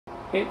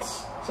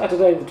It's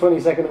Saturday the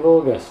 22nd of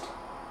August.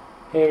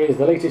 Here is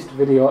the latest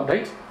video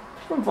update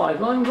from Five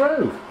Line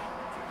Grove.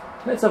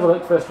 Let's have a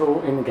look first of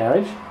all in the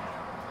garage.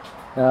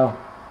 Now,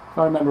 if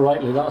I remember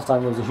rightly, last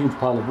time there was a huge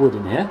pile of wood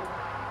in here.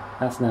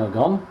 That's now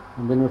gone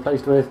and been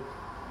replaced with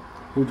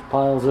huge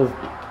piles of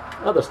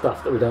other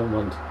stuff that we don't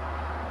want.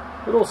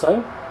 But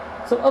also,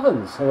 some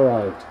ovens have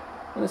arrived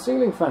and a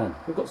ceiling fan.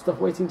 We've got stuff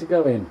waiting to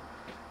go in.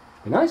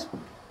 Be nice.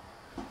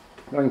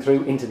 Going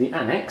through into the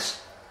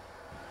annex.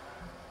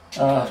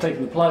 I've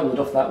taken the plywood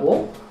off that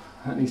wall.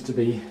 That needs to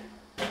be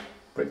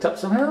bricked up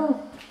somehow.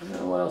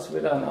 What else have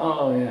we done?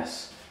 Oh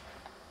yes.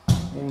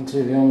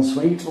 Into the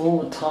ensuite.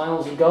 All the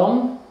tiles are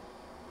gone.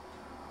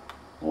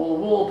 All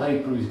the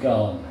wallpaper is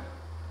gone.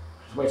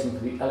 Just waiting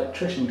for the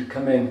electrician to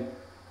come in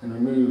and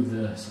remove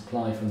the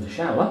supply from the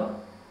shower.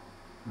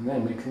 And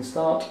then we can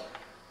start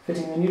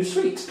fitting the new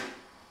suite.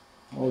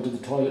 Ordered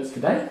the toilets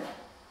today.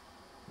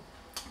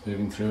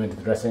 Moving through into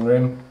the dressing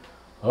room.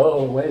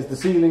 Oh, where's the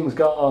ceilings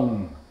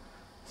gone?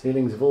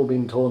 Ceilings have all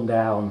been torn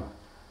down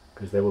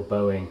because they were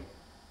bowing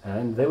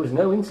and there was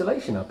no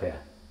insulation up here.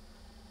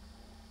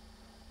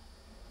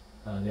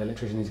 The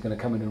electrician is going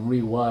to come in and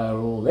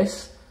rewire all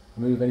this,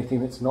 remove anything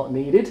that's not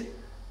needed,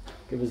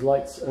 give us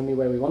lights only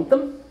where we want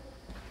them.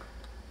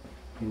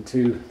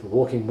 Into the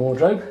walk-in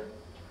wardrobe.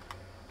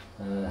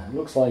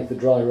 Looks like the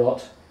dry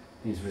rot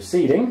is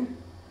receding.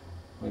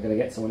 We're going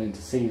to get someone in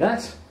to see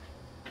that.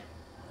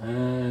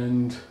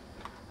 And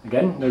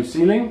again, no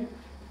ceiling.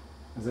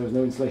 As there was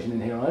no insulation in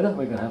here either,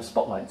 we're going to have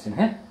spotlights in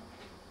here.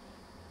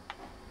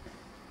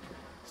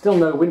 Still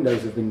no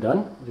windows have been done,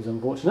 which is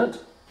unfortunate.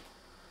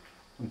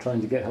 I'm trying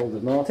to get hold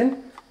of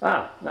Martin.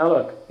 Ah, now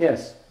look,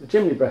 yes, the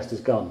chimney breast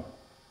is gone.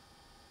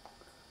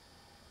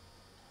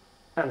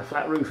 And the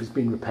flat roof has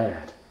been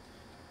repaired.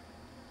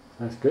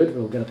 That's good,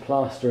 we'll get a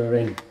plasterer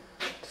in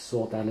to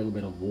sort that little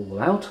bit of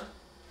wall out.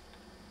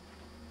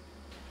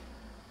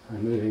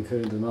 And moving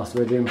through into the master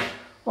bedroom,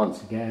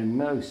 once again,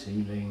 no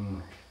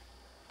ceiling.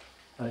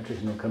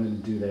 Electrician will come in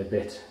and do their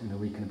bit in a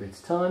week and a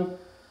bit's time.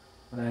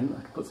 And then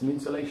I can put some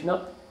insulation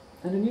up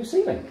and a new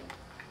ceiling.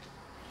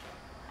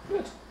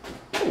 Good.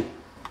 Ooh.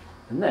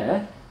 And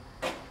there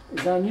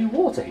is our new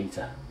water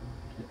heater.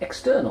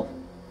 External.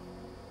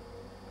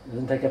 It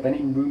doesn't take up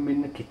any room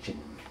in the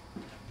kitchen.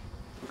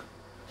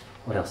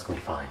 What else can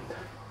we find?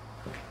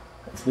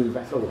 Let's move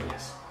back. Oh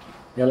yes.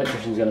 The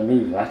electrician's going to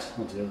move that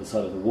onto the other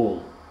side of the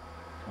wall.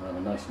 I'll have a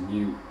nice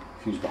new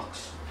fuse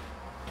box.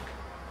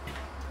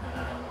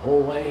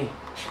 Hallway.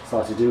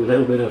 Started to do a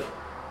little bit of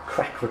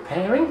crack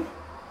repairing,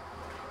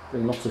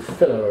 doing lots of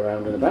filler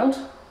around and about.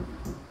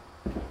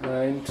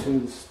 Into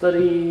the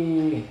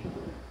study,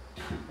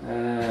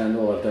 and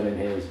all I've done in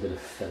here is a bit of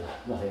filler,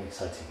 nothing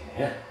exciting in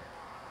here.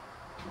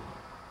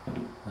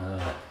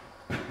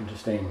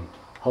 Interesting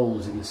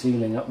holes in the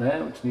ceiling up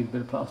there which need a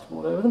bit of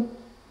plasterboard over them.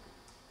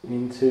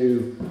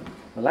 Into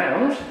the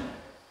lounge,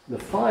 the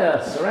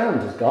fire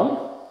surround has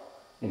gone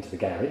into the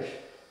garage.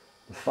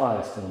 The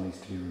fire still needs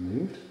to be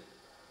removed.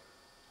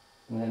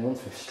 And then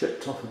once we've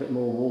stripped off a bit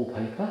more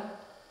wallpaper,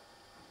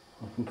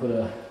 I can put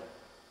a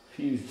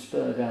fused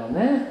spur down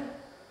there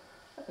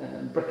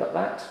and brick up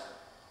that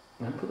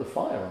and then put the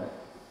fire on it.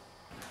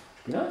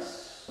 Should be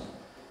nice.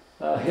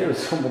 Here are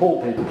some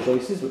wallpaper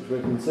choices which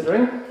we're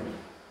considering.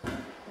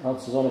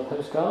 Answers on a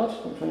postcard,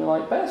 which one you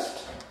like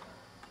best?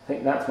 I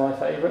think that's my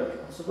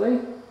favourite, possibly.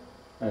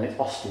 And it's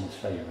Austin's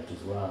favourite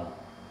as well.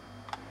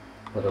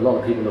 But a lot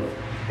of people have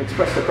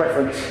expressed a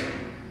preference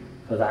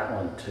for that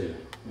one too,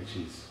 which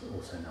is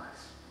also nice.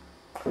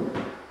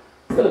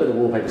 Still a bit of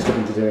wallpaper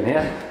stripping to do in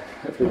here.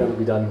 Hopefully that will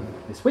be done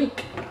this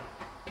week.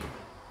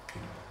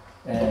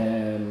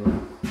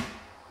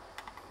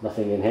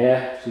 Nothing in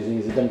here. She's using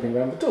as a dumping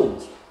ground for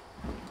tools.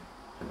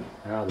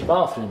 Now the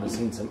bathroom has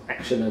seen some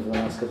action over the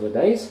last couple of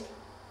days.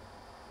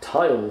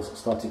 Tiles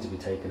started to be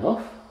taken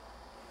off.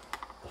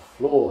 The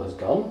floor has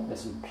gone.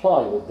 There's some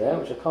plywood there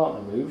which I can't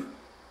remove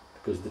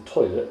because the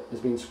toilet has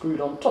been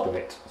screwed on top of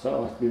it. So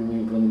it'll have to be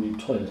removed when the new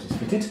toilet is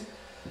fitted.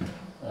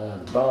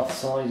 The bath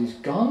side is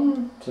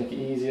gone to make it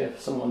easier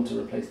for someone to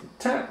replace the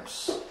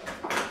taps.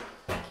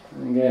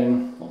 And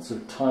again, lots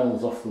of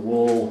tiles off the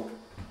wall.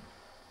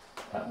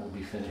 That will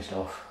be finished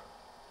off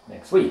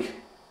next week.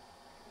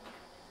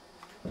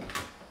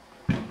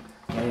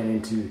 And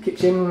into the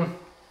kitchen.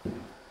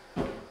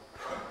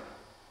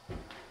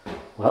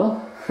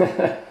 Well,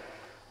 the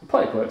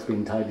pipework's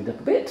been tidied up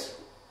a bit.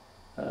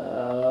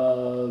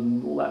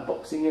 All that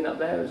boxing in up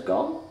there is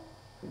gone.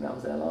 I think that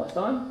was there last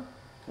time.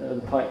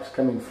 The pipes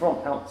coming from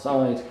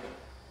outside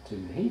to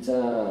the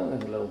heater.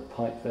 There's a little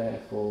pipe there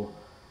for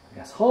the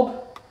gas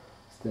hob.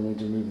 Still need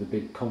to remove the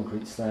big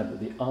concrete slab that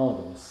the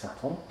Arga was sat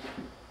on.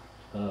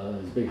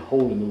 There's a big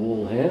hole in the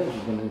wall here which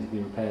is going to need to be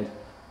repaired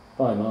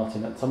by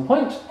Martin at some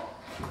point.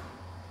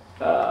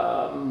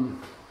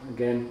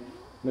 Again,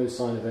 no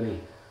sign of any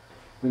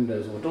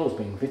windows or doors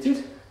being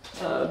fitted.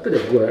 A bit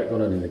of work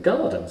gone on in the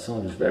garden, so I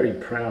was very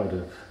proud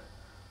of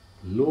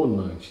the lawn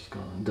mowing she's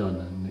got done,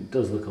 and it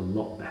does look a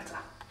lot better.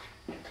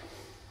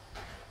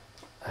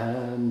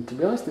 And to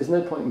be honest, there's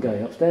no point in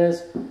going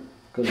upstairs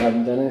because I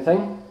haven't done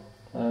anything.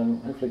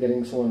 Hopefully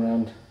getting someone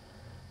around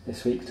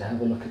this week to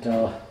have a look at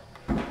our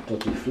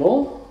dodgy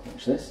floor.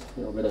 Watch this, a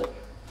little bit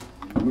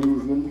of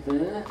movement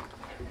there,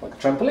 like a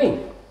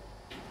trampoline.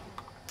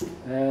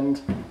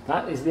 And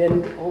that is the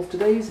end of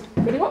today's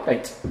video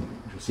update.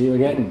 We shall see you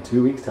again in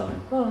 2 weeks'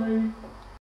 time. Bye!